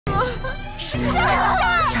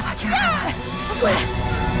下把剑来，过来！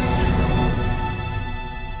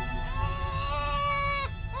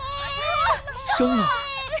生了，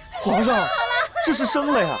皇上，这是生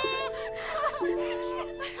了呀！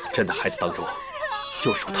朕的孩子当中，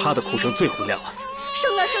就属他的哭声最洪亮了。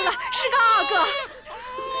生了，是个阿哥。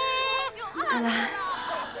海兰，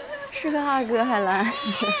是个阿哥，海兰。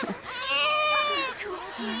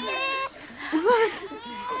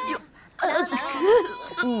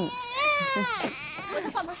我再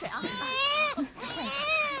放点水啊。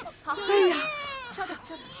好。哎呀，稍等，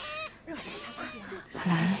热水才关键。海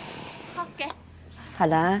兰。好，给。海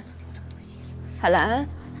兰，海兰。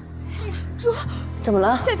主，怎么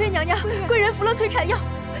了？仙妃娘娘，贵人服了催产药，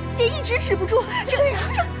血一直止不住，这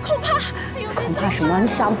恐怕什么？你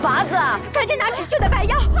想法子？赶紧拿止血的白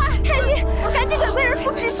药，太医，赶紧给贵人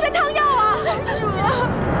服止血汤药啊！主，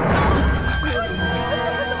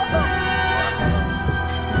这可怎么办？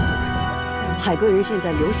海贵人现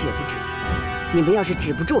在流血不止，你们要是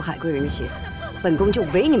止不住海贵人的血，本宫就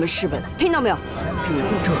违你们誓本，听到没有？这，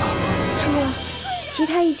主，齐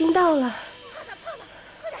太已经到了。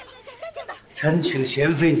臣请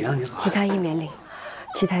贤妃娘娘。齐太医免礼。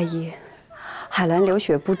齐太医，海兰流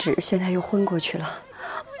血不止，现在又昏过去了，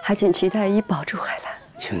还请齐太医保住海兰。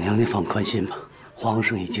请娘娘放宽心吧，皇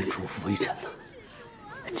上已经嘱咐微臣了。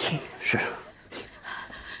请。是。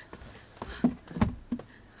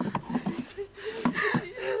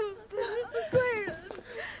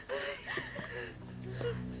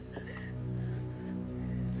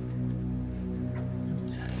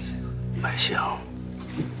脉象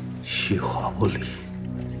虚化无力。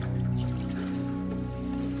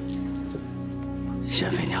贤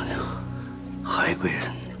妃娘娘，海贵人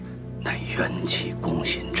乃元气攻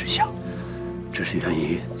心之象，这是源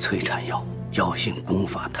于催产药药性攻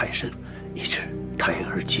伐太深，以致胎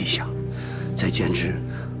儿畸下。再兼之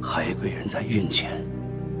海贵人在孕前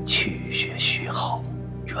气血虚耗，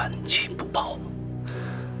元气不保，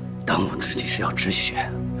当务之急是要止血。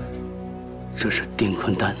这是定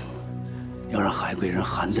坤丹，要让海贵人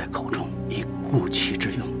含在口中，以固气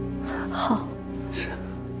之用。好。是。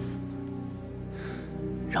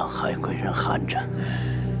让海贵人含着。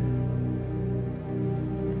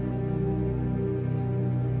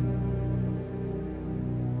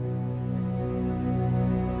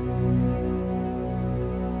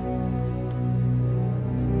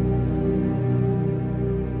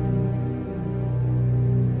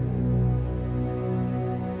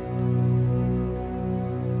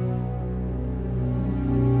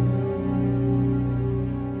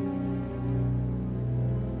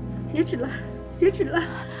血止了。血止了，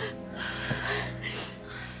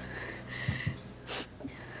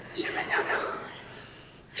贤妃娘娘，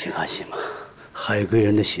请安心吧，海贵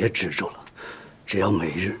人的血止住了，只要每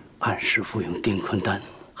日按时服用定坤丹，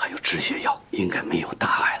还有止血药，应该没有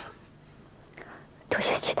大碍了。多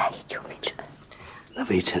谢齐太医救命之恩。那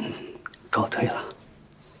微臣告退了。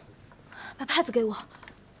把帕子给我。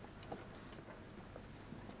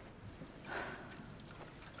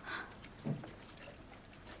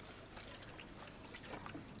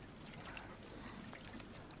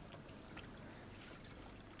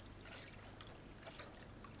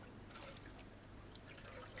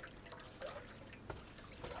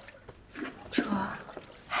主，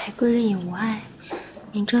海贵人也无碍，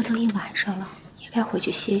您折腾一晚上了，也该回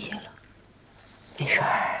去歇歇了。没事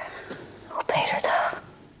儿，我陪着他。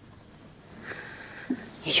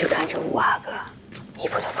你去看着五阿哥，一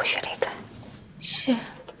步都不许离开。是。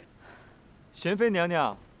贤妃娘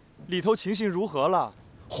娘，里头情形如何了？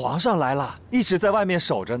皇上来了，一直在外面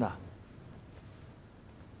守着呢。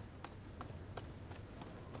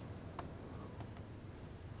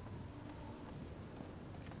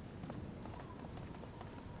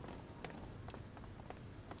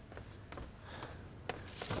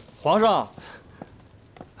皇上，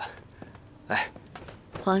哎，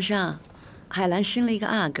皇上，海兰生了一个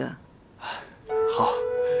阿哥。好，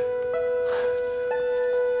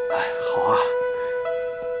哎，好啊，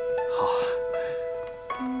好。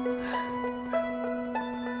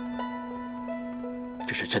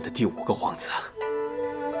这是朕的第5个皇子。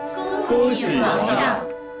恭喜皇上！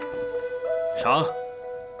赏，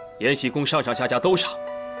延禧宫上上下下都赏，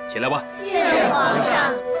起来吧。谢皇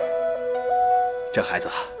上。这孩子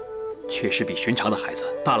确实比寻常的孩子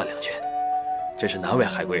大了2圈，真是难为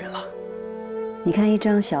海贵人了。你看一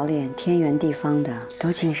张小脸，天圆地方的，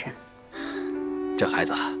多精神。这孩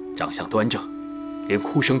子长相端正，连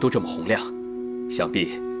哭声都这么洪亮，想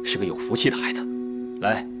必是个有福气的孩子。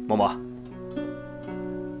来，嬷嬷，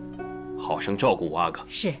好生照顾五阿哥。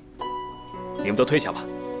是。你们都退下吧。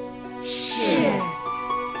是。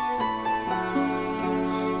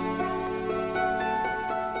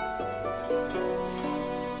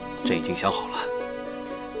朕已经想好了。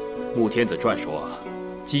穆天子传说：“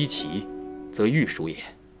积其，则玉属也。”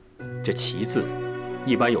这“其”字，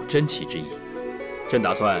一般有珍奇之意。朕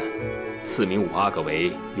打算赐名五阿哥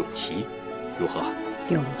为永琪，如何？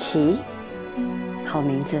永琪，好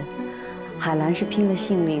名字。海兰是拼了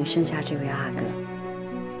性命生下这位阿哥，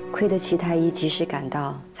亏得齐太医及时赶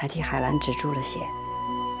到，才替海兰止住了血。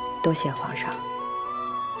多谢皇上。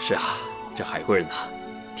是啊，这海贵人呐，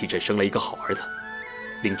替朕生了一个好儿子，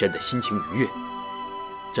令朕的心情愉悦。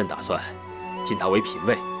朕打算晋他为嫔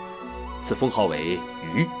位，赐封号为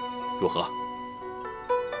瑜，如何？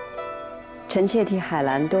臣妾替海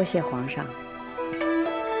兰多谢皇上。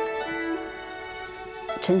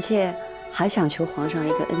臣妾还想求皇上一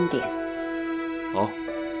个恩典。哦，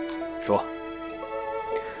说。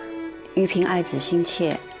于嫔爱子心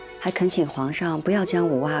切，还恳请皇上不要将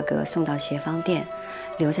五阿哥送到协芳殿，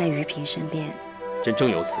留在于嫔身边。朕正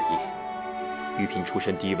有此意。于嫔出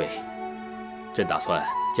身低微，朕打算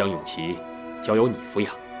将永琪交由你抚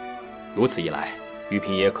养。如此一来，于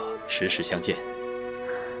嫔也可时时相见。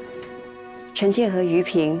臣妾和于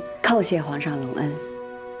嫔叩谢皇上隆恩。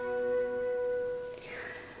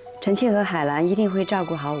臣妾和海兰一定会照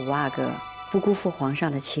顾好五阿哥，不辜负皇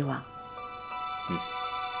上的期望。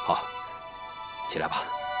好，起来吧。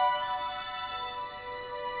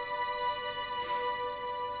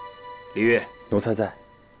李煜，奴才在。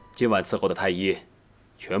今晚伺候的太医，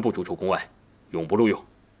全部逐出宫外，永不录用，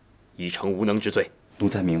以惩无能之罪。奴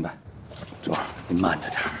才明白。主儿，您慢着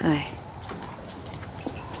点。哎。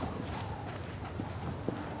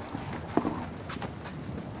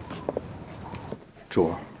主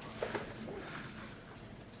儿，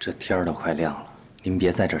这天儿都快亮了，您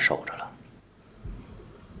别在这守着了。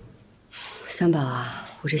三宝啊，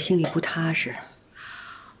我这心里不踏实。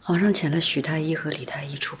皇上遣了许太医和李太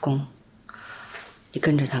医出宫，你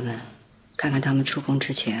跟着他们，看看他们出宫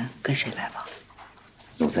之前跟谁来往。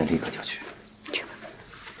奴才立刻就去。去吧。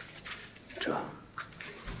这。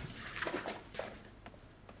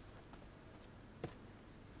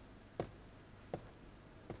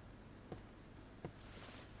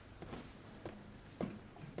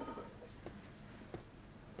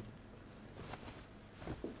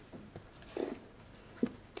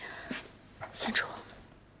县主，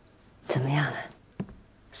怎么样了？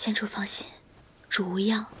县主放心，主无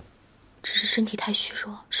恙，只是身体太虚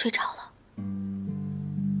弱，睡着了。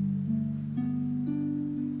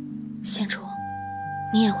县主，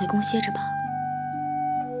你也回宫歇着吧。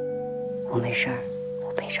我没事儿，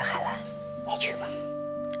我陪着海兰，你去吧。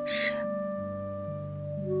是。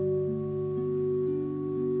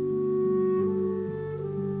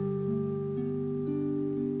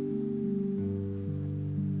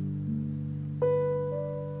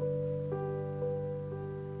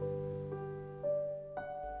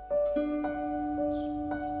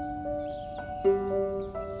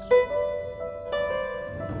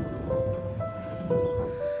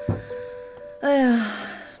哎呀，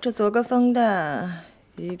这昨个风的，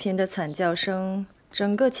于嫔的惨叫声，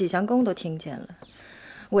整个启祥宫都听见了。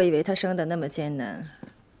我以为她生得那么艰难，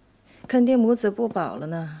肯定母子不保了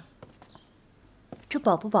呢。这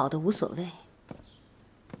保不保的无所谓，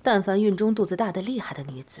但凡孕中肚子大的厉害的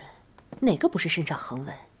女子，哪个不是身上横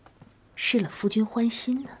纹，失了夫君欢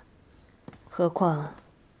心呢？何况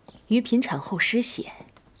于嫔产后失血，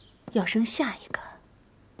要生下一个，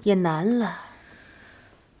也难了。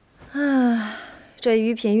啊，这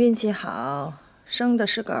于嫔运气好，生的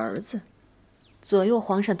是个儿子。左右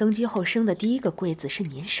皇上登基后生的第一个贵子是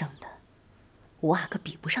您生的，五阿哥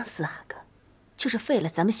比不上四阿哥，就是费了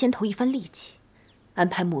咱们先头一番力气，安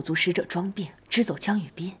排母族使者装病支走江雨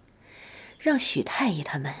滨，让许太医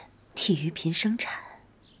他们替于嫔生产。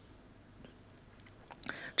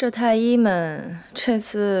这太医们这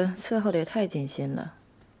次伺候的也太尽心了。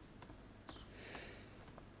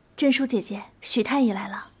珍淑姐姐，许太医来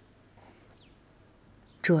了。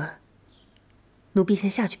珠儿，奴婢先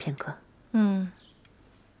下去片刻。嗯。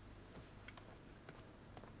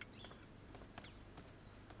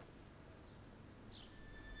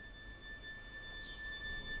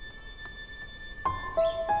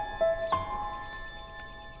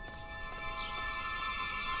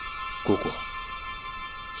姑姑，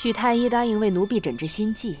许太医答应为奴婢诊治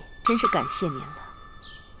心悸，真是感谢您了。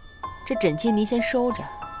这诊金您先收着，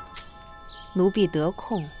奴婢得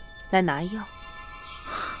空来拿药。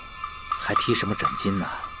还提什么诊金呢？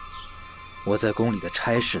我在宫里的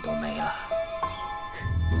差事都没了。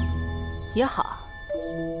也好，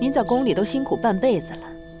您在宫里都辛苦半辈子了，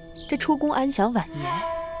这出宫安享晚年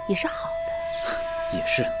也是好的。也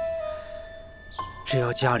是，只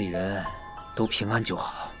要家里人都平安就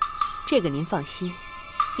好。这个您放心，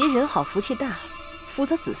您人好福气大，负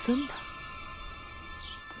责子孙的。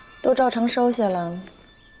都照常收下了。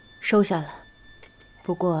收下了，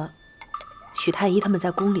不过许太医他们在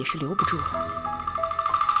宫里是留不住了。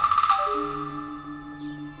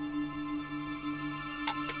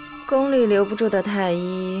宫里留不住的太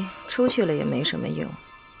医，出去了也没什么用。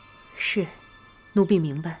是，奴婢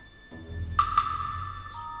明白。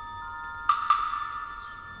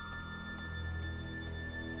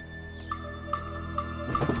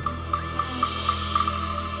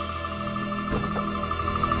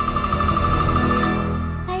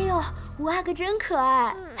五阿哥真可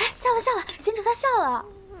爱，哎，笑了笑了，贤主他笑了。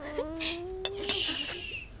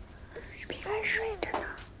玉嫔还睡着呢。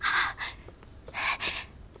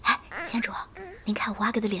哎，贤主，您看五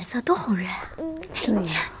阿哥的脸色多红润啊。对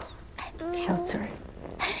呀，小嘴儿，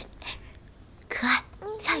可爱，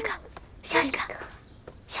笑一个，笑一个，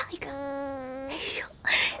笑一个。哎呦，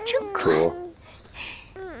真乖。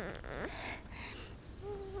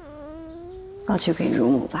抱去给乳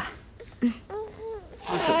母吧。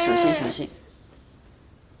走，小心小心。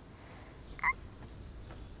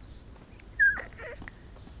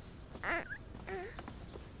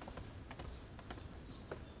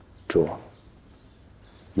主，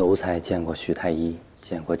奴才见过许太医，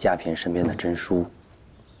见过嘉嫔身边的真书。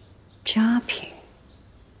嘉嫔，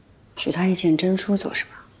许太医见真书做什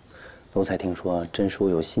么？奴才听说真书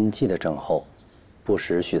有心悸的症候，不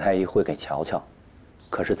时许太医会给瞧瞧。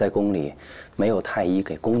可是，在宫里没有太医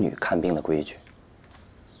给宫女看病的规矩。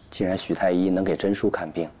既然许太医能给真书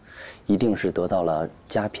看病，一定是得到了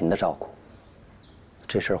嘉嫔的照顾。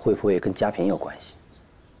这事儿会不会跟嘉嫔有关系？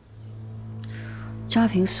嘉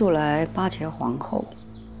嫔素来巴结皇后，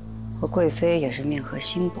和贵妃也是面和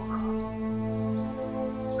心不和。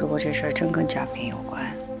如果这事儿真跟嘉嫔有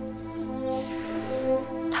关，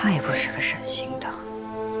她也不是个省心的。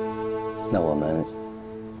那我们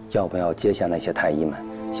要不要接下那些太医们，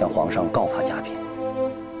向皇上告发嘉嫔？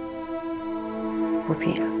不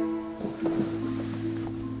必了。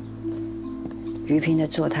于嫔的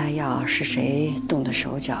坐胎药是谁动的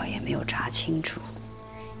手脚也没有查清楚，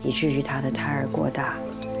以至于她的胎儿过大，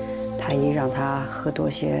太医让她喝多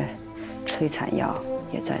些催产药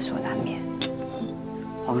也在所难免。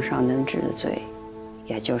皇上能治的罪，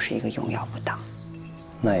也就是一个用药不当。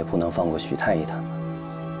那也不能放过许太医他们。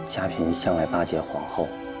嘉嫔向来巴结皇后，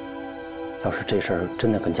要是这事儿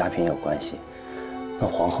真的跟嘉嫔有关系，那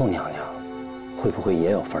皇后娘娘会不会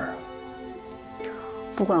也有份儿？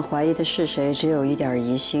不管怀疑的是谁，只有一点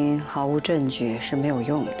疑心，毫无证据是没有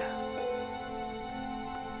用的。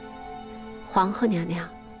皇后娘娘，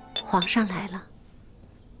皇上来了。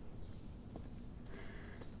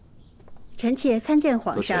臣妾参见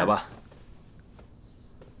皇上。都起来吧。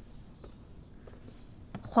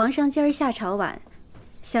皇上今儿下朝晚，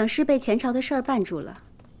想是被前朝的事儿绊住了。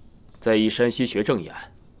在以山西学政一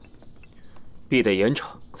案，必得严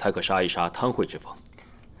惩，才可杀一杀贪贿之风。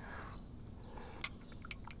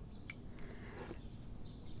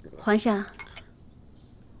皇上，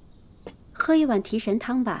喝一碗提神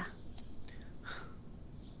汤吧。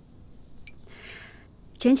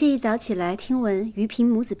臣妾一早起来，听闻于嫔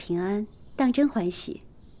母子平安，当真欢喜。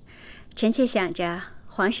臣妾想着，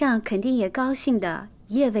皇上肯定也高兴的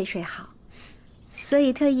一夜未睡好，所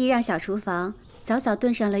以特意让小厨房早早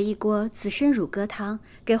炖上了一锅紫参乳鸽汤，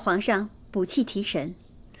给皇上补气提神。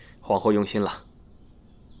皇后用心了，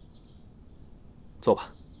坐吧。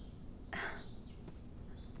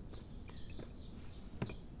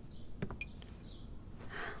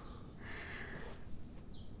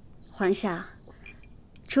皇上，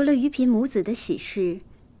除了于嫔母子的喜事，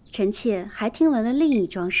臣妾还听闻了另一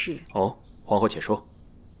桩事。哦，皇后且说。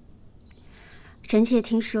臣妾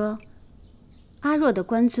听说，阿若的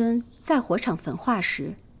官尊在火场焚化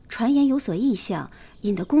时，传言有所异象，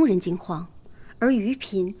引得宫人惊慌。而于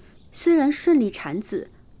嫔虽然顺利产子，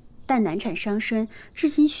但难产伤身，至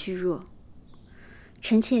今虚弱。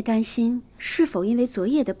臣妾担心是否因为昨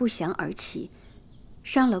夜的不祥而起，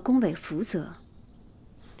伤了宫闱福泽。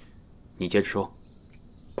你接着说。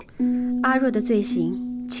阿若的罪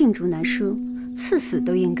行罄竹难书，赐死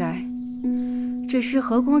都应该。只是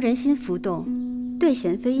河宫人心浮动，对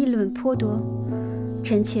贤妃议论颇多，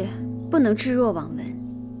臣妾不能置若罔闻。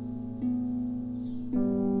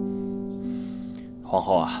皇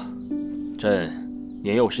后啊，朕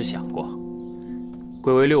年幼时想过，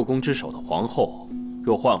贵为六宫之首的皇后，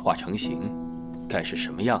若幻化成形，该是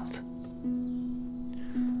什么样子？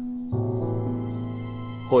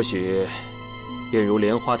或许便如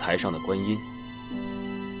莲花台上的观音，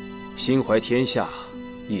心怀天下，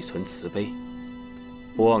亦存慈悲，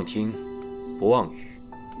不妄听，不妄语，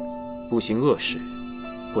不行恶事，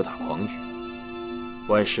不打诳语，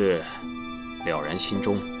万事了然心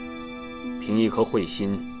中，凭一颗慧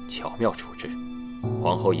心巧妙处置，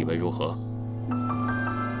皇后以为如何？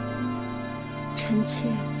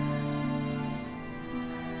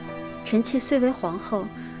臣妾虽为皇后，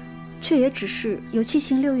却也只是有7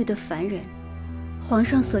情6欲的凡人。皇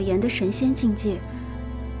上所言的神仙境界，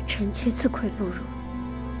臣妾自愧不如。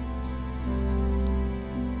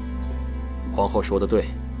皇后说的对，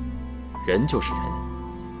人就是人，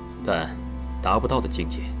但达不到的境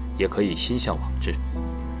界也可以心向往之。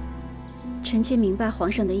臣妾明白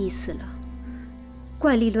皇上的意思了。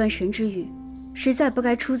怪力乱神之语，实在不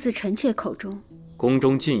该出自臣妾口中。宫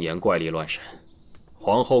中尽言怪力乱神，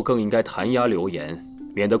皇后更应该弹压流言，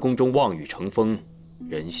免得宫中妄语成风，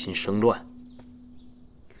人心生乱。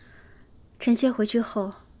臣妾回去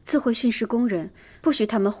后自会训示宫人，不许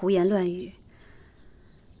他们胡言乱语。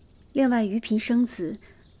另外，余嫔生子，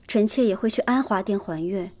臣妾也会去安华殿还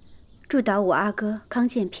愿，祝祷5阿哥康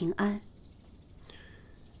健平安。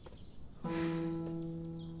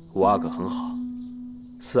5阿哥很好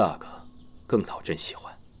，4阿哥更讨朕喜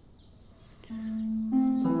欢。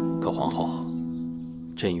可皇后，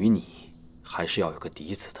朕与你还是要有个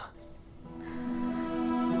嫡子的。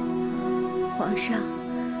皇上，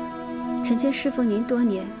臣妾侍奉您多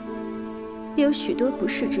年，必有许多不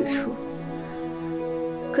是之处。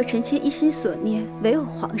可臣妾一心所念唯有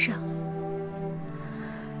皇上，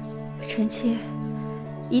臣妾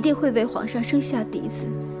一定会为皇上生下嫡子，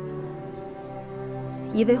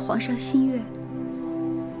以为皇上心愿。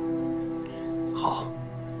好。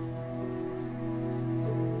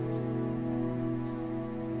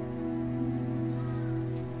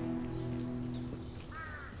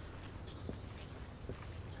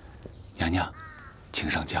娘娘，请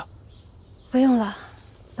上轿。不用了，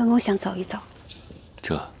本宫想走一走。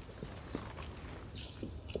这，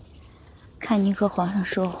看您和皇上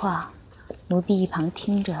说话，奴婢一旁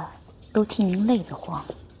听着，都替您累得慌。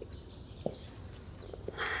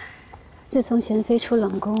自从贤妃出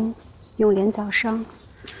冷宫，永连早伤，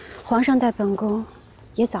皇上待本宫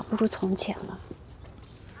也早不如从前了。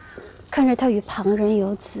看着他与旁人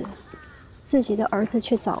有子，自己的儿子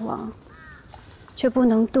却早亡，却不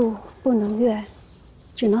能妒，不能怨，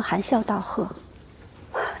只能含笑道贺，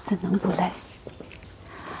怎能不累？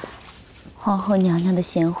皇后娘娘的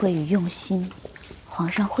贤惠与用心，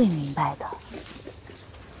皇上会明白的。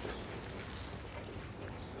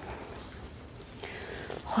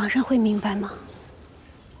皇上会明白吗？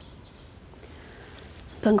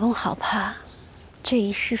本宫好怕，这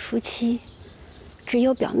一世夫妻，只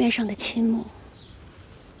有表面上的亲睦。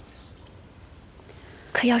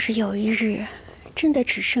可要是有一日，真的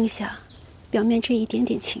只剩下表面这一点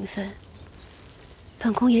点情分，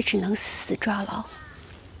本宫也只能死死抓牢，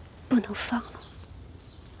不能放了。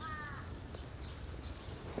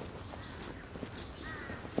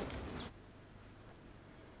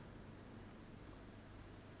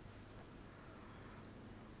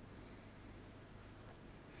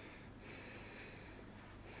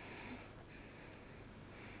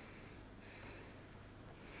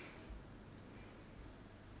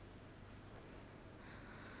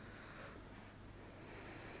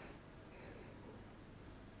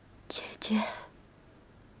姐姐，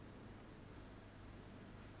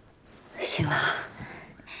醒了？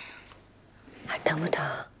还疼不疼？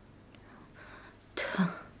疼。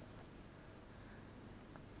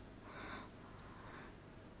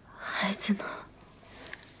孩子呢？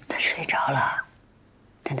他睡着了，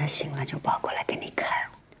等他醒了就抱过来给你看。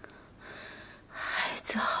孩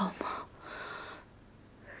子好吗？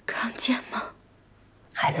康健吗？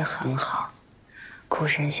孩子很好，哭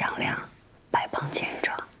声响亮，白胖健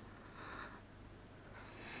壮。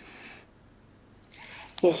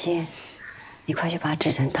叶欣，你快去把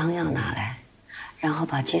止疼汤药拿来，然后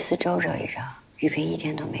把鸡丝粥热一热。玉萍一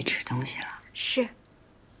天都没吃东西了。是。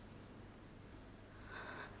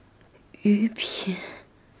玉萍，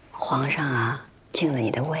皇上啊，进了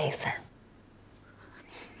你的位分。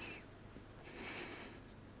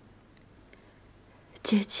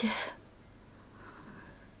姐姐，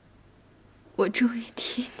我终于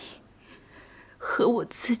替你和我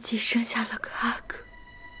自己生下了个阿哥。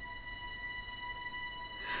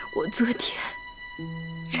我昨天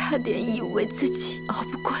差点以为自己熬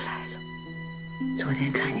不过来了。昨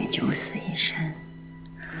天看你九死一生，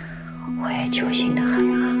我也揪心得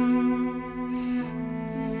很啊。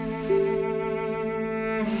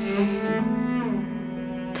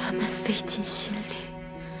他们费尽心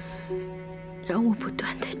力，让我不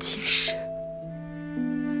断的进食，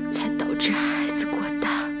才导致孩子过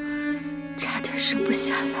大，差点生不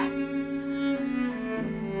下来。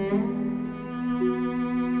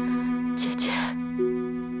姐姐，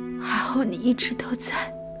还好你一直都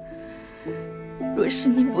在，若是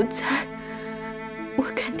你不在，我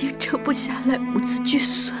肯定撑不下来母子俱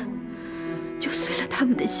损，就随了他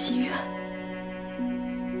们的心愿。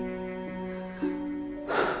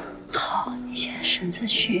好，你现在身子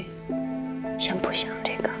虚，先不想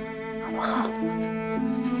这个，好不好？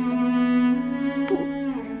不，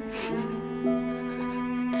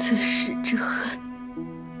此世之恨，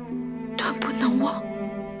断不能忘。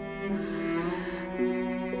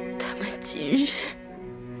他们今日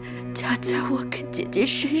加在我跟姐姐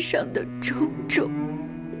身上的种种，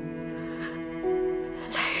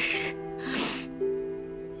来日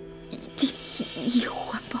一定一一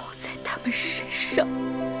还报在他们身上。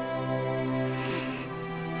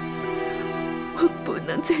我不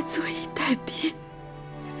能再坐以待毙，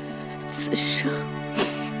此生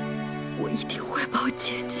我一定会报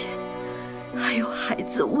姐姐还有孩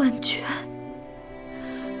子万全。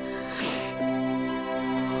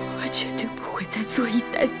我绝对不会再坐以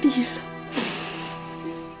待毙了。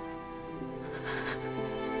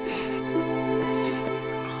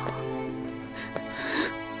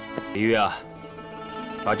李玉啊，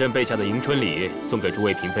把朕备下的迎春礼送给诸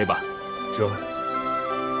位嫔妃吧。这。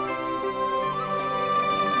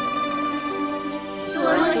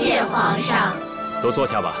多谢皇上。都坐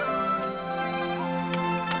下吧。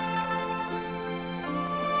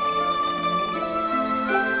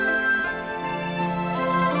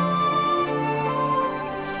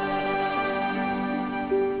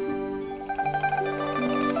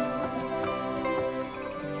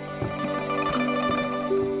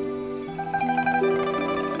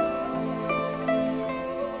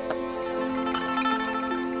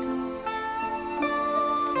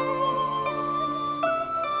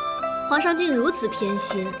皇上竟如此偏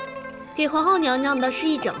心，给皇后娘娘的是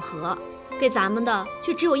一整盒，给咱们的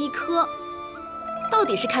却只有1颗，到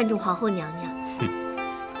底是看中皇后娘娘？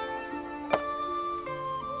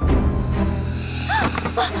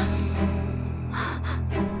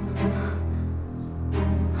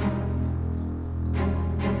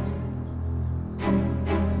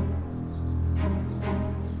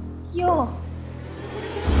哟，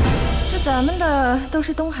这咱们的都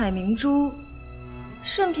是东海明珠。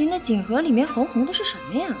盛嫔的锦盒里面红红的是什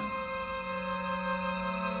么呀？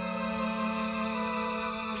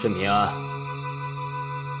盛嫔啊，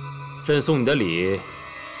朕送你的礼，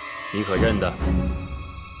你可认得？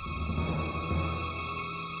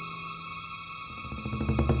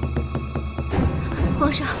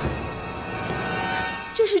皇上，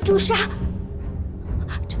这是朱砂。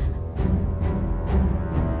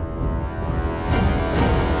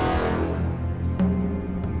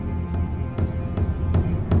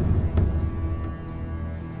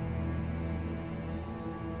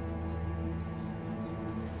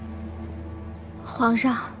皇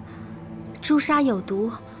上，朱砂有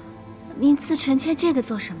毒，您赐臣妾这个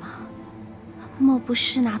做什么？莫不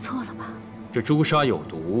是拿错了吧？这朱砂有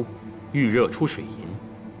毒，遇热出水银，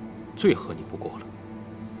最合你不过了。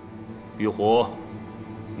玉壶，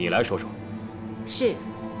你来说说。是。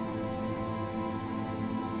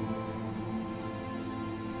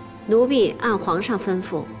奴婢按皇上吩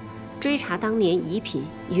咐，追查当年仪嫔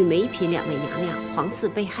与梅嫔2位娘娘皇嗣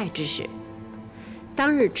被害之事。当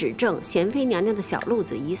日指证贤妃娘娘的小路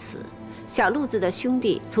子已死，小路子的兄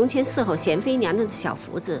弟从前伺候贤妃娘娘的小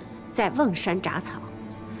福子在瓮山铡草，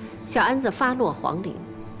小安子发落皇陵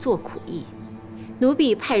做苦役，奴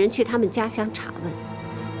婢派人去他们家乡查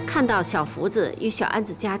问，看到小福子与小安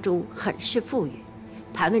子家中很是富裕，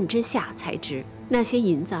盘问之下才知那些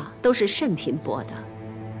银子都是慎嫔拨的。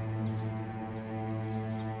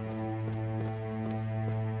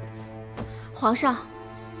皇上，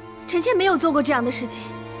臣妾没有做过这样的事情。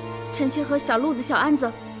臣妾和小路子、小安子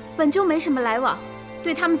本就没什么来往，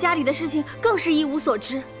对他们家里的事情更是一无所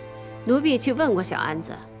知。奴婢去问过小安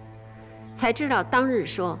子，才知道当日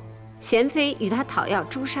说贤妃与他讨要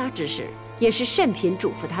朱砂之事，也是慎嫔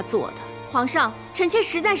嘱咐他做的。皇上，臣妾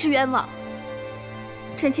实在是冤枉。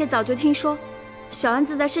臣妾早就听说，小安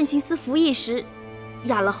子在慎刑司服役时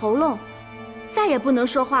哑了喉咙，再也不能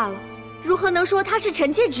说话了，如何能说他是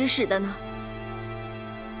臣妾指使的呢？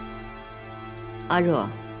阿若，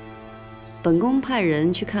本宫派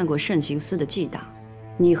人去看过慎刑司的记档，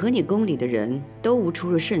你和你宫里的人都无出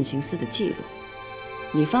入慎刑司的记录。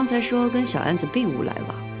你方才说跟小安子并无来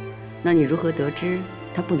往，那你如何得知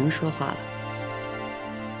他不能说话了？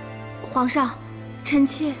皇上，臣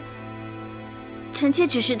妾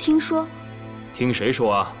只是听说。听谁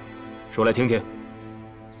说啊？说来听听。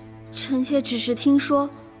臣妾只是听说，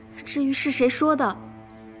至于是谁说的，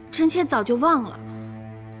臣妾早就忘了。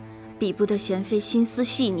比不得贤妃心思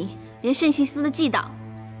细腻，连慎刑司的记档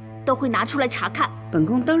都会拿出来查看。本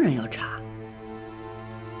宫当然要查。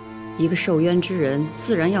一个受冤之人，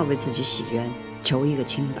自然要为自己洗冤，求一个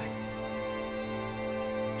清白。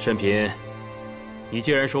慎嫔，你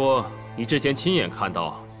既然说你之前亲眼看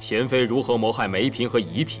到贤妃如何谋害梅嫔和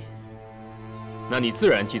宜嫔，那你自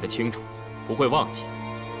然记得清楚，不会忘记。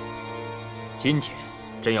今天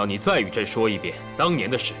朕要你再与朕说一遍当年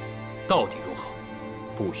的事，到底如何，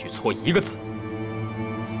不许错一个字。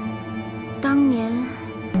当年，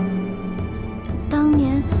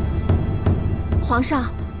皇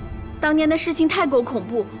上，当年的事情太过恐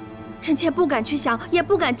怖，臣妾不敢去想，也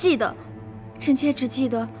不敢记得。臣妾只记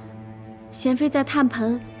得，贤妃在炭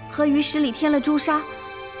盆和鱼食里添了朱砂。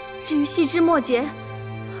至于细枝末节，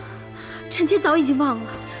臣妾早已经忘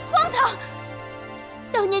了。荒唐！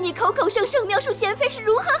当年你口口声声描述贤妃是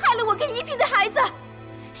如何害了我跟宜嫔的孩子，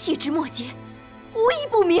细枝末节，无一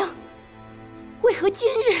不明。为何今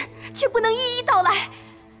日却不能一一道来？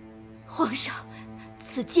皇上，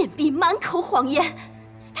此贱婢满口谎言，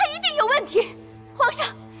她一定有问题。皇上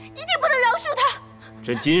一定不能饶恕她。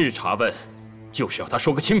朕今日查问，就是要她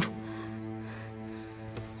说个清楚。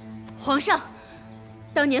皇上，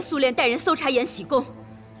当年苏莲带人搜查延禧宫，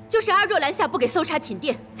就是阿若拦下不给搜查寝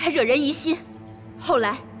殿，才惹人疑心。后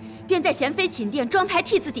来，便在贤妃寝殿妆台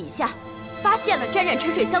屉子底下，发现了沾染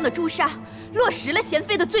沉水香的朱砂，落实了贤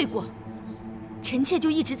妃的罪过。臣妾就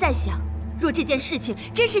一直在想，若这件事情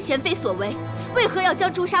真是贤妃所为，为何要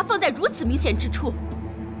将朱砂放在如此明显之处？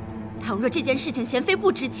倘若这件事情贤妃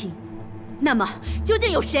不知情，那么究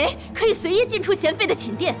竟有谁可以随意进出贤妃的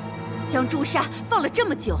寝殿，将朱砂放了这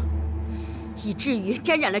么久，以至于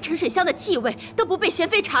沾染了沉水香的气味都不被贤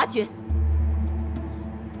妃察觉？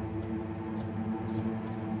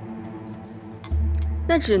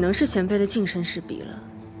那只能是贤妃的近身事笔了。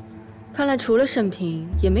看来除了慎嫔，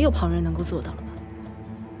也没有旁人能够做到了吧？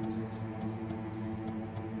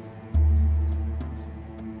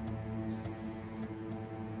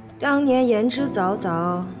当年言之凿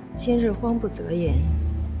凿，今日荒不择言。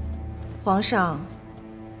皇上，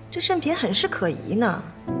这慎嫔很是可疑呢。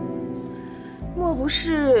莫不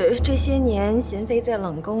是这些年贤妃在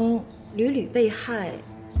冷宫屡屡被害，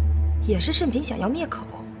也是慎嫔想要灭口？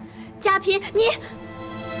嘉嫔，你，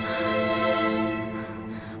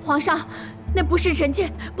皇上，那不是臣妾，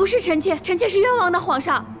不是臣妾，臣妾是冤枉的，皇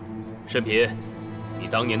上。慎嫔，你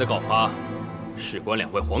当年的告发，事关2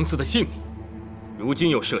位皇嗣的性命，如今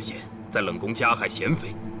又涉嫌在冷宫加害贤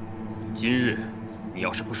妃。今日你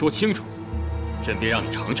要是不说清楚，朕便让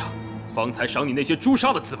你尝尝方才赏你那些朱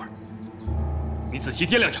砂的滋味。你仔细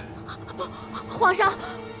掂量着。皇上，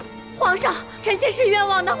皇上，臣妾是冤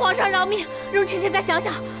枉的，皇上饶命，容臣妾再想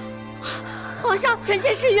想。皇上，臣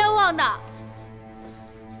妾是冤枉的。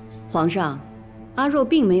皇上，阿若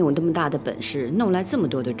并没有那么大的本事，弄来这么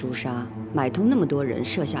多的朱砂，买通那么多人，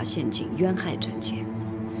设下陷阱，冤害臣妾。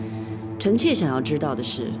臣妾想要知道的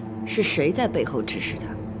是谁在背后指使他？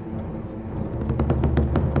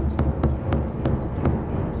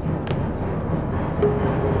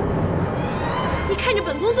你看着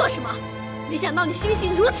本宫做什么？没想到你心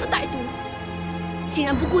性如此歹毒，竟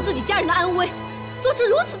然不顾自己家人的安危，做出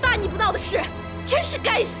如此大逆不道的事，真是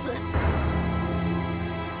该死！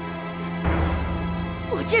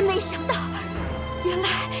我真没想到，原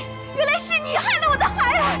来是你害了我的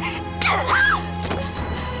孩儿！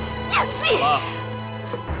贱婢！好了，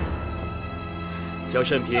将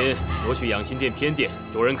慎嫔挪去养心殿偏殿，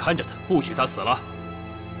着人看着她，不许她死了。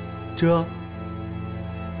这。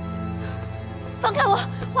放开我，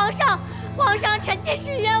皇上！皇上，臣妾是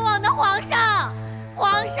冤枉的，皇上！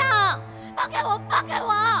皇上，放开我，放开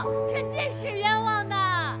我！臣妾是冤枉的，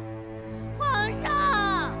皇上！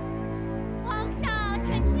皇上，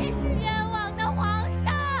臣妾是冤枉的，皇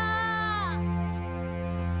上！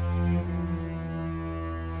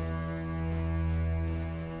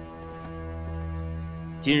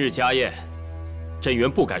今日家宴，朕原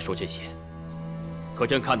不该说这些，可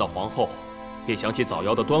朕看到皇后，便想起早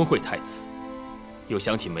夭的端惠太子。又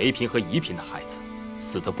想起梅嫔和宜嫔的孩子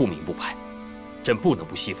死得不明不白，朕不能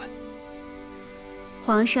不细问。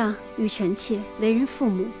皇上与臣妾为人父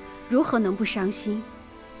母，如何能不伤心？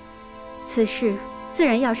此事自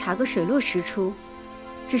然要查个水落石出。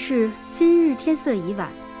只是今日天色已晚，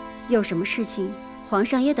有什么事情，皇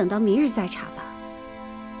上也等到明日再查吧。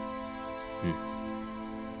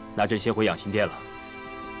那朕先回养心殿了。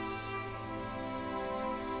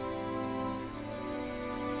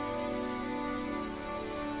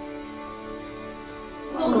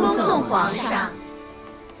恭送皇上。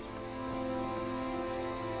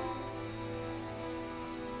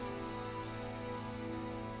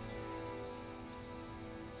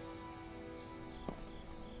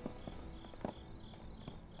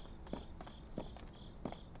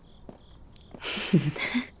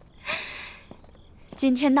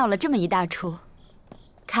今天闹了这么一大出，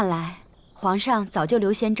看来皇上早就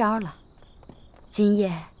留先招了。今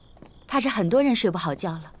夜怕是很多人睡不好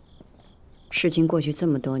觉了。事情过去这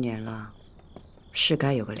么多年了，是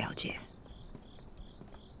该有个了结。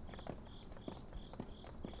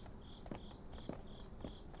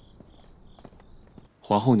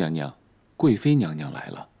皇后娘娘，贵妃娘娘来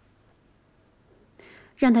了。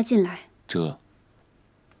让她进来。这。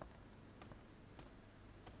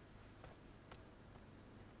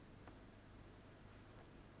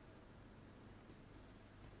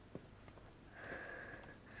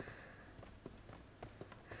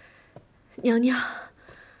娘娘，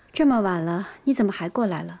这么晚了，你怎么还过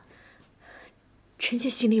来了？臣妾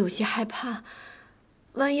心里有些害怕，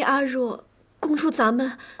万一阿若供出咱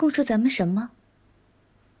们，供出咱们什么？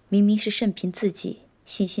明明是慎嫔自己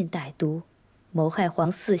心性歹毒，谋害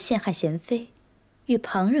皇嗣，陷害贤妃，与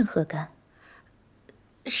旁人何干？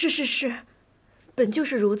是，本就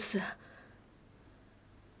是如此。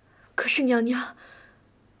可是娘娘，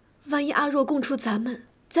万一阿若供出咱们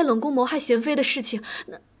在冷宫谋害贤妃的事情，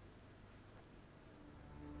那……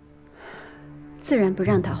自然不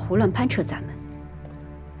让他胡乱攀扯咱们。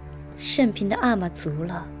慎嫔的阿玛足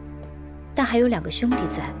了，但还有2个兄弟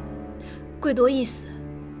在。贵多意思，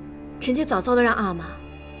臣妾早早的让阿玛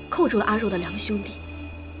扣住了阿若的2个兄弟。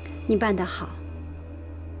你办得好。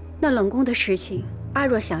那冷宫的事情，阿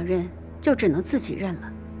若想认，就只能自己认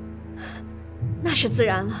了。那是自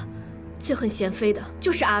然了，最恨贤妃的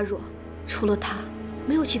就是阿若，除了她，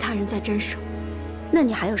没有其他人在沾手。那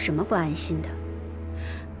你还有什么不安心的？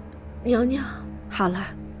娘娘。好了，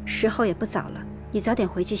时候也不早了，你早点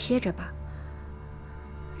回去歇着吧。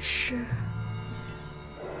是。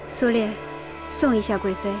苏烈，送一下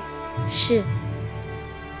贵妃。是。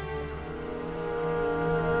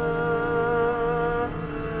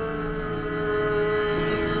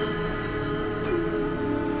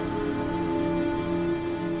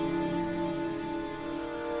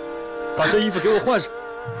把这衣服给我换上！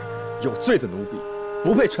有罪的奴婢，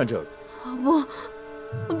不配穿这个。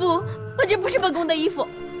不，这不是本宫的衣服。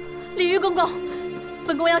李煜公公，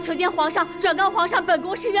本宫要求见皇上，转告皇上，本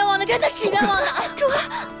宫是冤枉的，真的是冤枉的。主，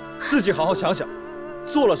自己好好想想，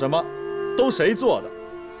做了什么，都谁做的？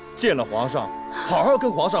见了皇上，好好跟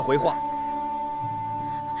皇上回话。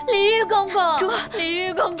李煜公公，李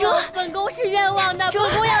煜公公，本宫是冤枉的，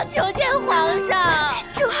本宫要求见皇上。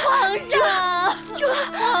皇上，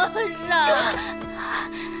皇上。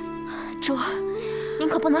主儿，您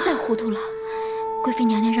可不能再糊涂了。贵妃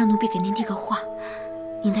娘娘让奴婢给您递个话，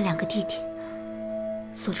您的2个弟弟，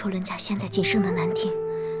所出人家现在仅剩的难听，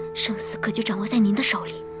生死可就掌握在您的手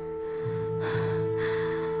里。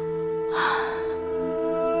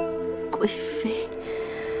贵妃，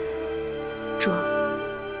主儿，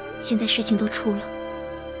现在事情都出了，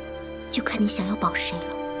就看你想要保谁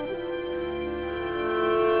了。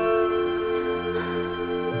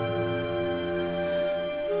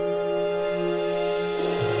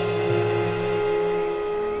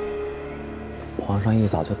皇上一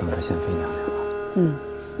早就等着贤妃娘娘了。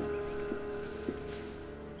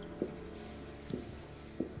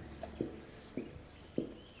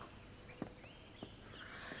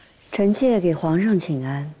臣妾给皇上请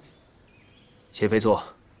安。贤妃坐。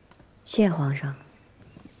谢皇上。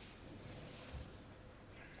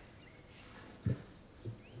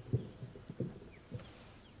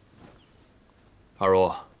阿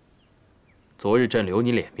若，昨日朕留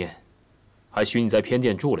你脸面，还许你在偏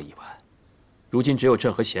殿住了一晚。如今只有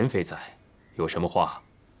朕和贤妃在，有什么话，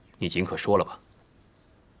你尽可说了吧。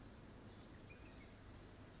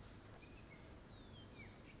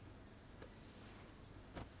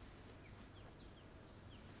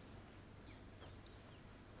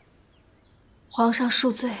皇上恕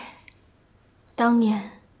罪，当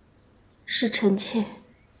年是臣妾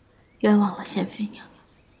冤枉了贤妃娘娘。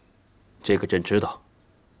这个朕知道。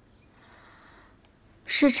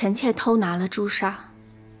是臣妾偷拿了朱砂，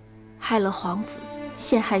害了皇子，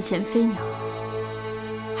陷害贤妃娘娘。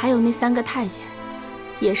还有那3个太监，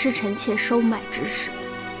也是臣妾收买指使的。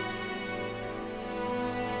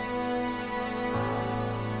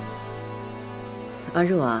阿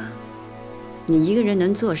若啊，你一个人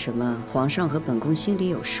能做什么？皇上和本宫心里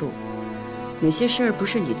有数。哪些事儿不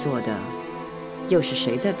是你做的，又是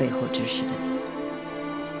谁在背后指使的你？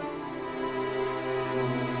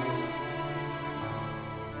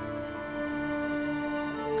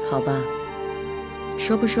好吧，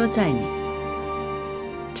说不说在你。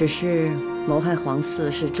只是谋害皇嗣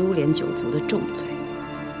是株连九族的重罪。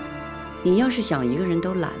你要是想一个人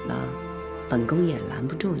都揽了，本宫也拦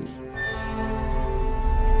不住你。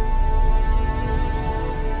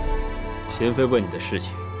贤妃问你的事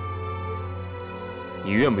情，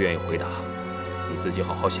你愿不愿意回答？你自己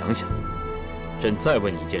好好想想。朕再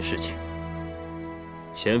问你一件事情：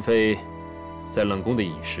贤妃在冷宫的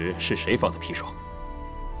饮食是谁放的砒霜？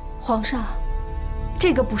皇上，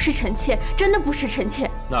这个不是臣妾，真的不是臣妾。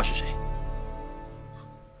那是谁？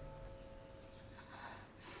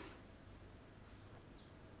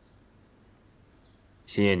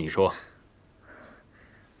心叶，你说。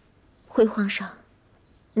回皇上，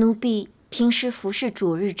奴婢平时服侍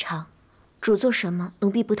主日常，主做什么，奴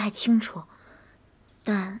婢不太清楚。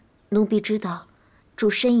但奴婢知道，主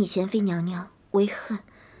深以贤妃娘娘为恨，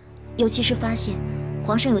尤其是发现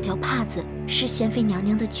皇上有条帕子是贤妃娘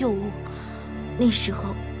娘的旧物，那时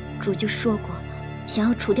候主就说过，想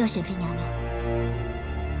要除掉贤妃娘娘。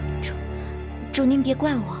主您别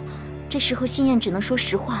怪我，这时候心燕只能说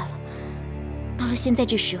实话了。到了现在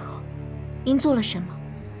这时候，您做了什么，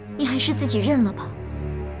你还是自己认了吧，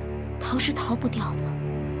逃是逃不掉的。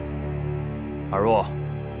阿若，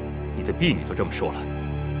你的婢女都这么说了，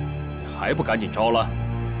你还不赶紧招了？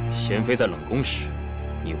贤妃在冷宫时，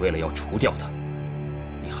你为了要除掉她，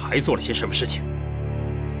你还做了些什么事情？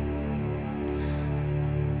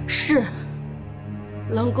是，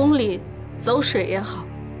冷宫里走水也好，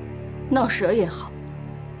闹蛇也好，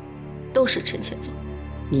都是臣妾做。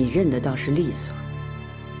你认得倒是利索，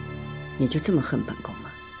你就这么恨本宫吗？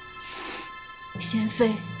贤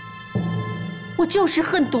妃，我就是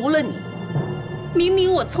恨毒了你。明明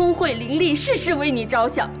我聪慧伶俐，事事为你着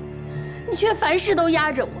想，你却凡事都压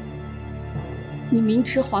着我。你明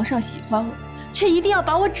知皇上喜欢我，却一定要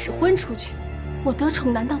把我指婚出去。我得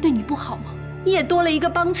宠难道对你不好吗？你也多了一个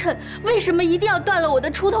帮衬，为什么一定要断了我的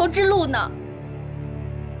出头之路呢？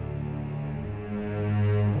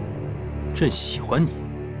朕喜欢你。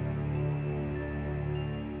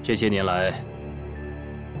这些年来，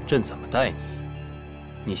朕怎么待你，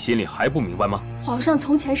你心里还不明白吗？皇上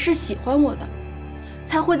从前是喜欢我的，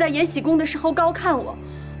才会在延禧宫的时候高看我，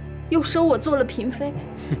又收我做了嫔妃。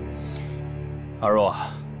哼，阿若，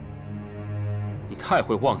你太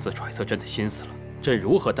会妄自揣测朕的心思了。朕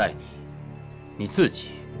如何待你，你自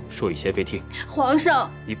己说与贤妃听。皇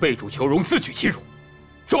上，你背主求荣，自取其辱。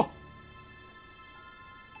说。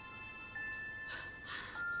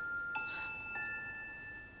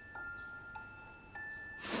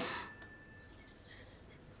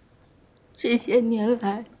这些年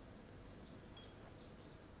来，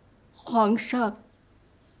皇上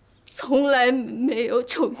从来没有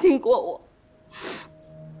宠幸过我。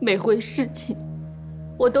每回事情，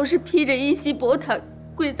我都是披着一袭薄毯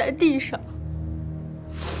跪在地上。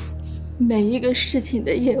每一个事情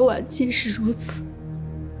的夜晚皆是如此。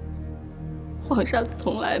皇上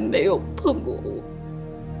从来没有碰过我。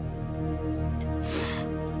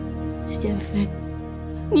贤妃，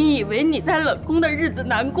你以为你在冷宫的日子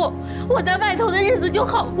难过，我在外头的日子就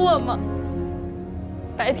好过吗？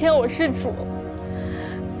白天我是主，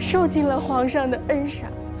受尽了皇上的恩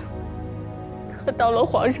赏，可到了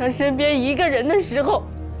皇上身边一个人的时候，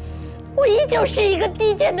我依旧是一个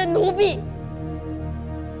低贱的奴婢。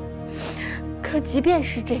可即便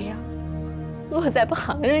是这样，落在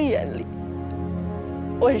旁人眼里，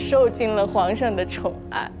我受尽了皇上的宠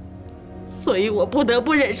爱，所以我不得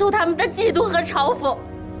不忍受他们的嫉妒和嘲讽。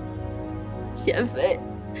贤妃，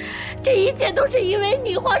这一切都是因为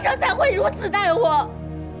你，皇上才会如此待我，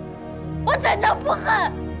我怎能不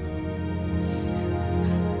恨？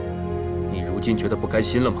你如今觉得不甘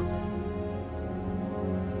心了吗？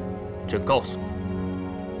朕告诉你，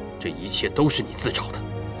这一切都是你自找的。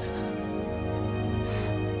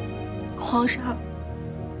皇上，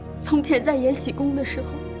从前在延禧宫的时候，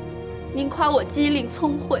您夸我机灵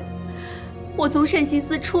聪慧，我从慎刑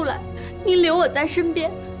司出来，您留我在身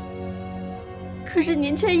边。可是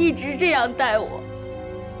您却一直这样待我，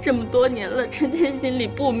这么多年了，臣妾心里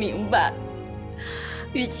不明白。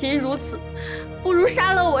与其如此，不如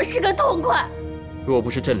杀了我是个痛快。若不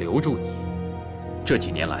是朕留住你，这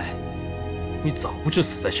几年来，你早不知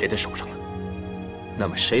死在谁的手上了。那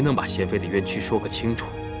么谁能把贤妃的冤屈说个清楚，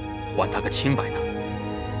还她个清白呢？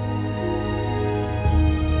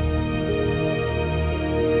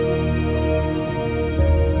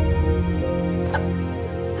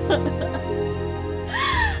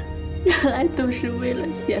原来都是为了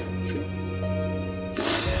贤妃。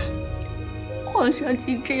皇上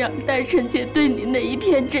竟这样待臣妾对您的一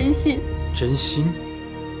片真心。真心？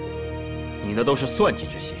你那都是算计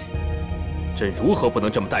之心，朕如何不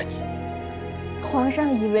能这么待你？皇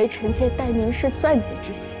上以为臣妾待您是算计之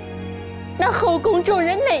心，那后宫众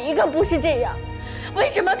人哪一个不是这样？为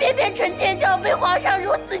什么偏偏臣妾就要被皇上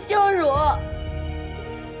如此羞辱？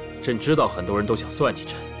朕知道很多人都想算计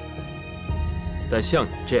朕，但像你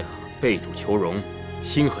这样背主求荣、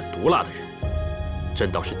心狠毒辣的人，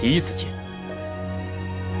朕倒是第一次见。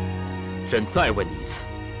朕再问你一次，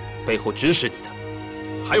背后指使你的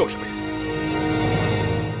还有什么人？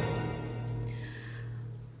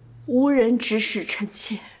无人指使臣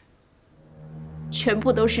妾，全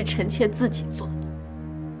部都是臣妾自己做的。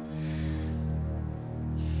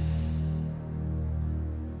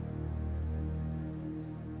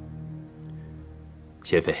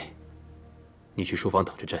贤妃，你去书房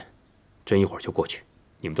等着朕，朕一会儿就过去。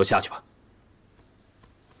你们都下去吧。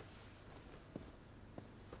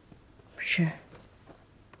是。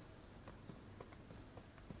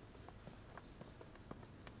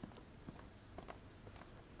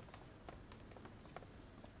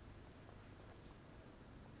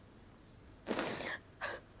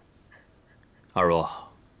阿若，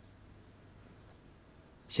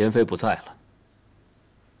贤妃不在了，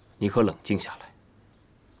你可冷静下来，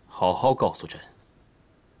好好告诉朕，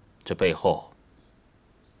这背后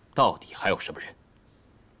到底还有什么人？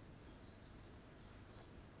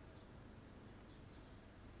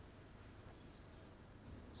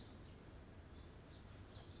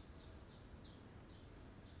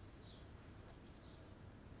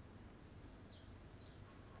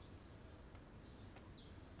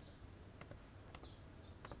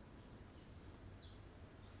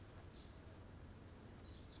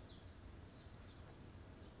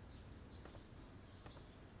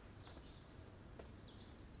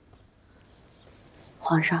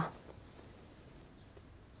皇上，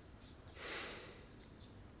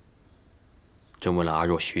朕问了阿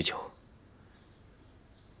若许久，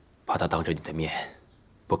怕他当着你的面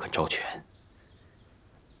不肯招权，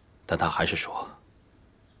但他还是说，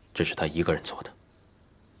这是他一个人做的。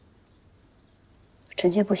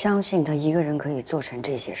臣妾不相信他一个人可以做成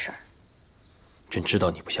这些事儿。朕知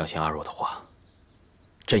道你不相信阿若的话，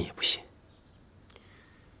朕也不信。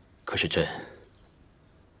可是朕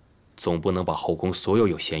总不能把后宫所有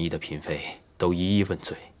有嫌疑的嫔妃都一一问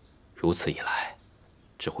罪，如此一来，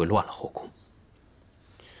只会乱了后宫。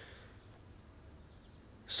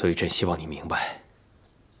所以朕希望你明白，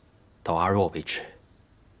到阿若为止，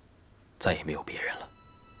再也没有别人了。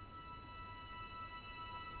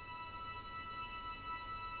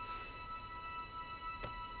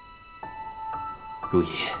如懿，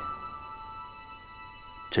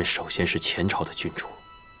朕首先是前朝的君主，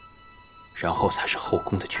然后才是后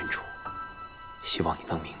宫的君主，希望你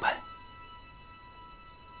能明白。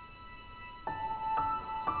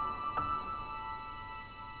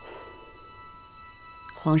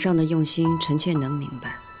皇上的用心，臣妾能明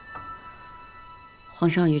白。皇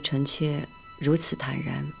上与臣妾如此坦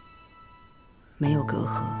然，没有隔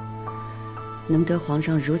阂，能得皇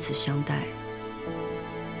上如此相待，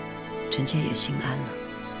臣妾也心安了。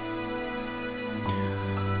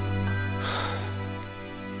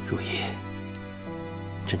如懿，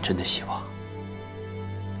朕真的希望，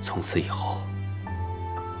从此以后，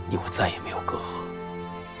你我再也没有隔阂。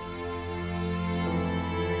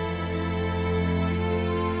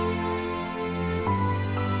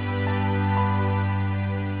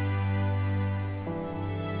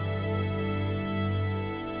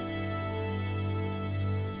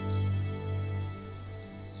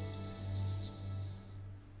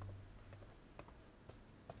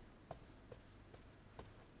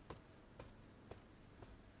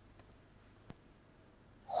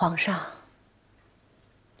皇上，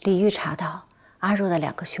李煜查到阿若的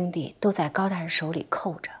2个兄弟都在高大人手里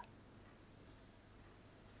扣着。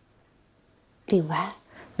另外，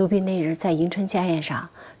奴婢那日在迎春家宴上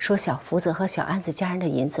说，小福子和小安子家人的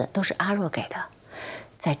银子都是阿若给的。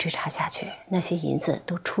再追查下去，那些银子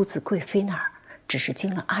都出自贵妃那儿，只是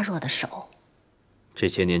经了阿若的手。这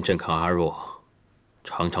些年，朕看阿若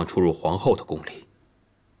常常出入皇后的宫里，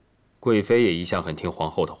贵妃也一向很听皇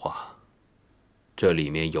后的话。这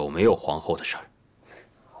里面有没有皇后的事儿？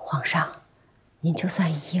皇上，您就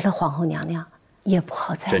算移了皇后娘娘，也不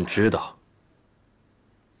好再……朕知道，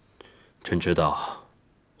朕知道，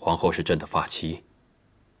皇后是朕的发妻，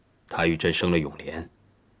她与朕生了永莲，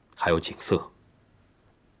还有景色。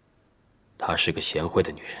她是个贤惠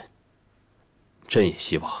的女人，朕也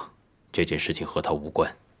希望这件事情和她无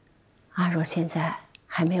关。阿若现在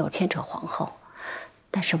还没有牵扯皇后，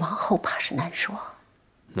但是王后怕是难说。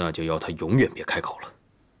那就要他永远别开口了，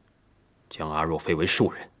将阿若废为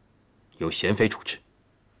庶人，由贤妃处置。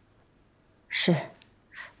是，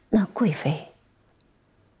那贵妃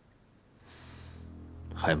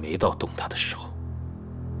还没到动她的时候。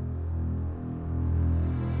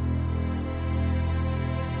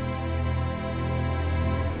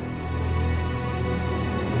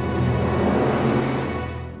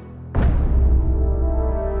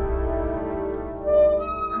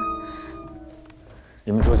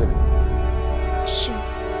你们出去。是。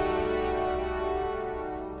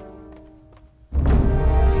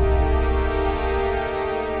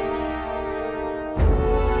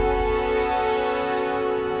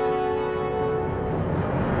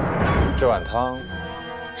这碗汤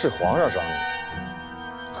是皇上赏你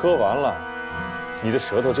的，喝完了，你的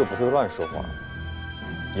舌头就不会乱说话，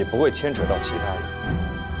也不会牵扯到其他人。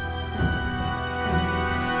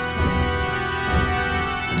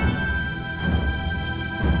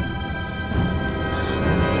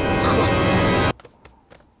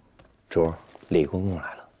主儿，李公公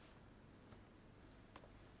来了。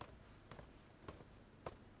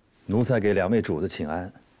奴才给2位主子请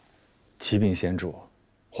安。启禀贤主，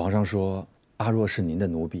皇上说阿若是您的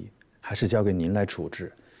奴婢，还是交给您来处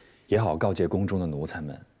置，也好告诫宫中的奴才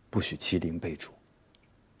们，不许欺凌被主。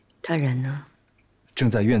他人呢？正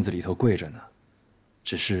在院子里头跪着呢。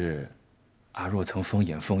只是阿若曾风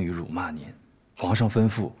言风语辱骂您，皇上吩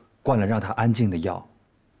咐灌了让他安静的药，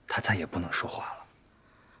他再也不能说话了。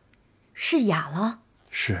是哑了？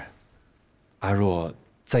是，阿若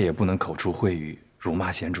再也不能口出秽语辱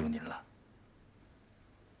骂贤主您了。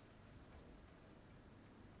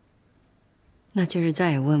那就是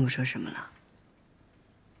再也问不出什么了。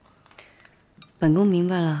本宫明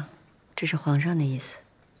白了，这是皇上的意思。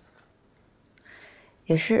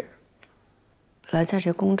也是，本来在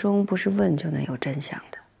这宫中不是问就能有真相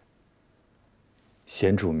的。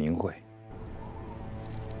贤主明慧。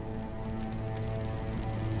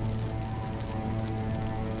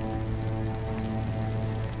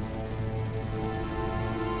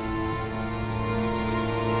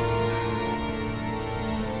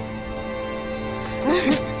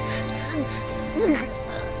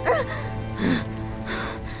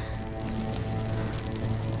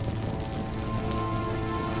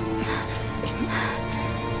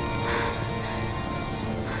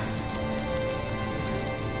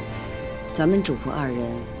咱们主仆2人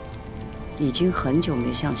已经很久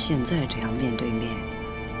没像现在这样面对面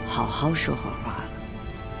好好说会话了。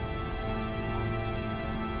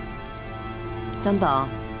三宝，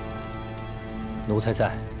奴才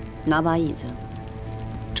在。拿把椅子。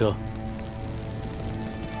这。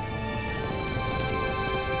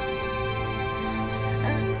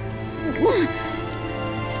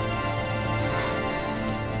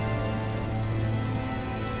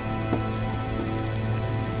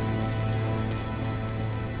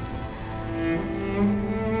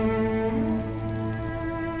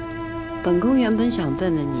本宫原本想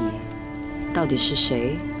问问你，到底是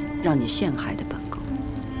谁让你陷害的本宫？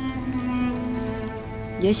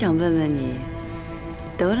也想问问你，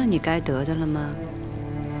得了你该得的了吗？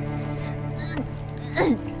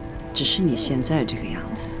只是你现在这个样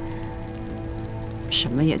子，什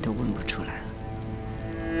么也都问不出来了。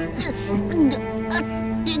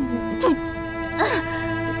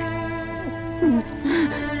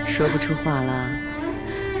说不出话了。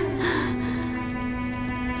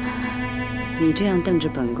你这样瞪着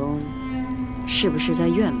本宫，是不是在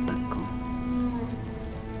怨本宫？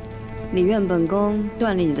你怨本宫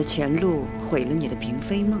断了你的前路，毁了你的嫔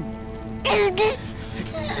妃梦？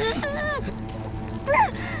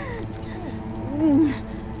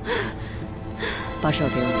把手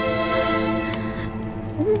给我。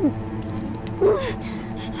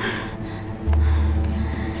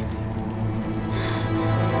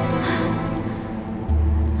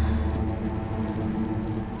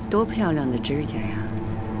多漂亮的指甲呀！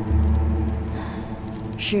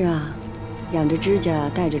是啊，养着指甲，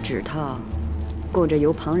戴着指套，过着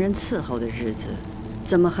由旁人伺候的日子，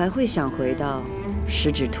怎么还会想回到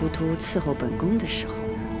十指突突伺候本宫的时候呢？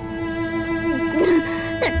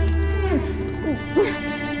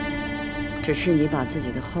只是你把自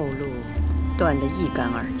己的后路断得一干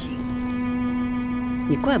二净，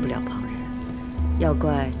你怪不了旁人，要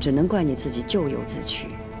怪只能怪你自己咎由自取，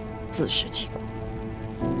自食其果。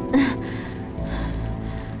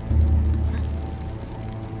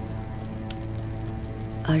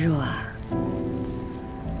阿若啊，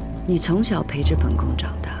你从小陪着本宫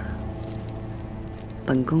长大，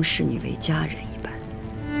本宫视你为家人一般，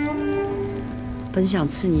本想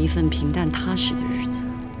赐你一份平淡踏实的日子，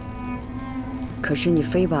可是你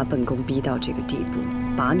非把本宫逼到这个地步，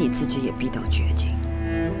把你自己也逼到绝境。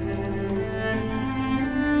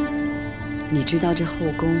你知道这后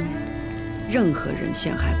宫，任何人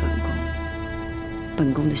陷害本宫，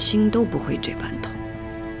本宫的心都不会这般痛。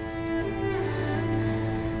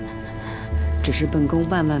只是本宫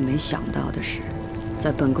万万没想到的是，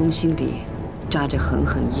在本宫心里扎着狠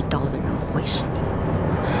狠一刀的人会是你。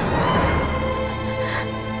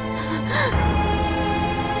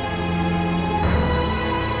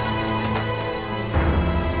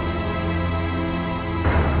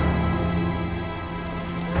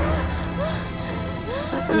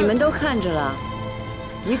你们都看着了，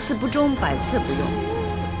一次不忠，百次不用。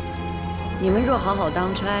你们若好好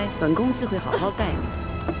当差，本宫自会好好待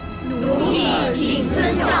你。奴婢谨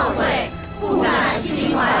遵教诲，不敢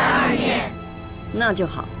心怀二念。那就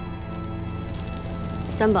好。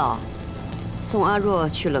三宝，送阿若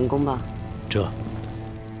去冷宫吧。这。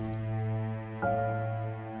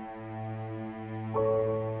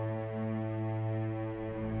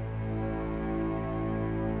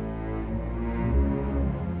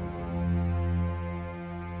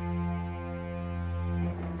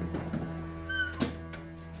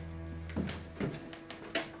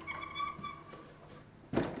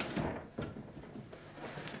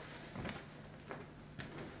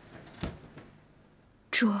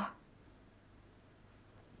 主儿，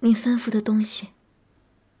您吩咐的东西，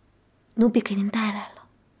奴婢给您带来了。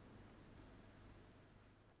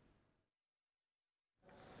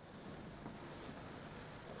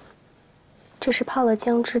这是泡了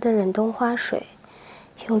姜汁的忍冬花水，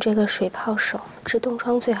用这个水泡手治冻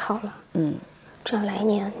疮最好了。这样来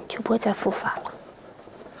年就不会再复发了。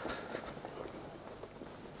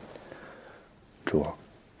主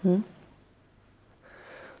儿，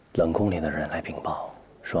冷宫里的人来禀报。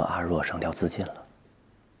 说阿若上吊自尽了。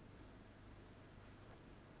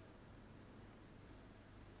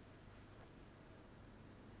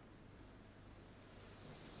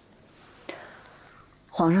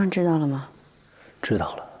皇上知道了吗？知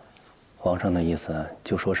道了，皇上的意思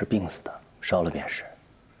就说是病死的，烧了便是。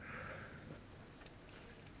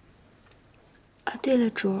啊，对了，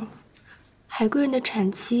主儿，海贵人的产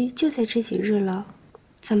期就在这几日了，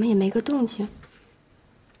怎么也没个动静？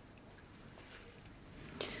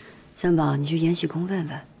 三宝，你去延禧宫问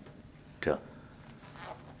问。这。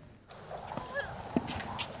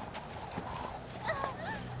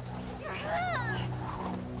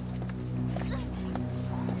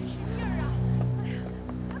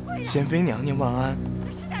贤妃娘娘万安。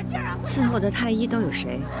伺候的太医都有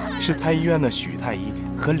谁？是太医院的许太医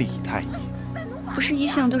和李太医。不是一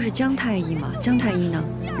向都是姜太医吗？姜太医呢？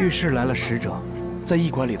御史来了使者，在驿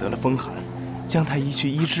馆里得了风寒，姜太医去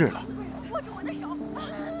医治了。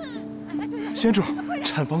 贤主，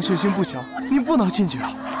产房血腥不小，您不能进去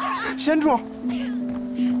啊！贤主，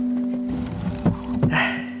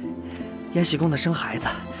哎，延禧宫的生孩子，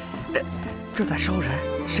这在烧人，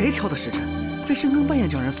谁挑的时辰？非深更半夜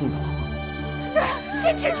将人送走。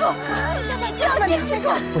坚持住，你就要坚持住！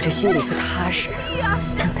我这心里不踏实。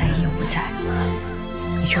姜太医又不在，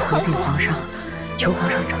你去回禀皇上，求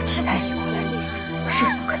皇上找齐太医过来，势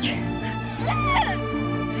不可却。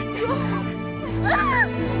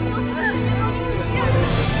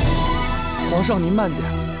 皇上，您慢点，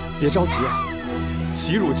别着急啊。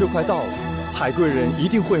齐乳就快到了，海贵人一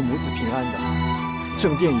定会母子平安的。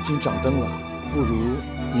正殿已经掌灯了，不如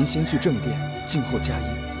您先去正殿，静候佳音。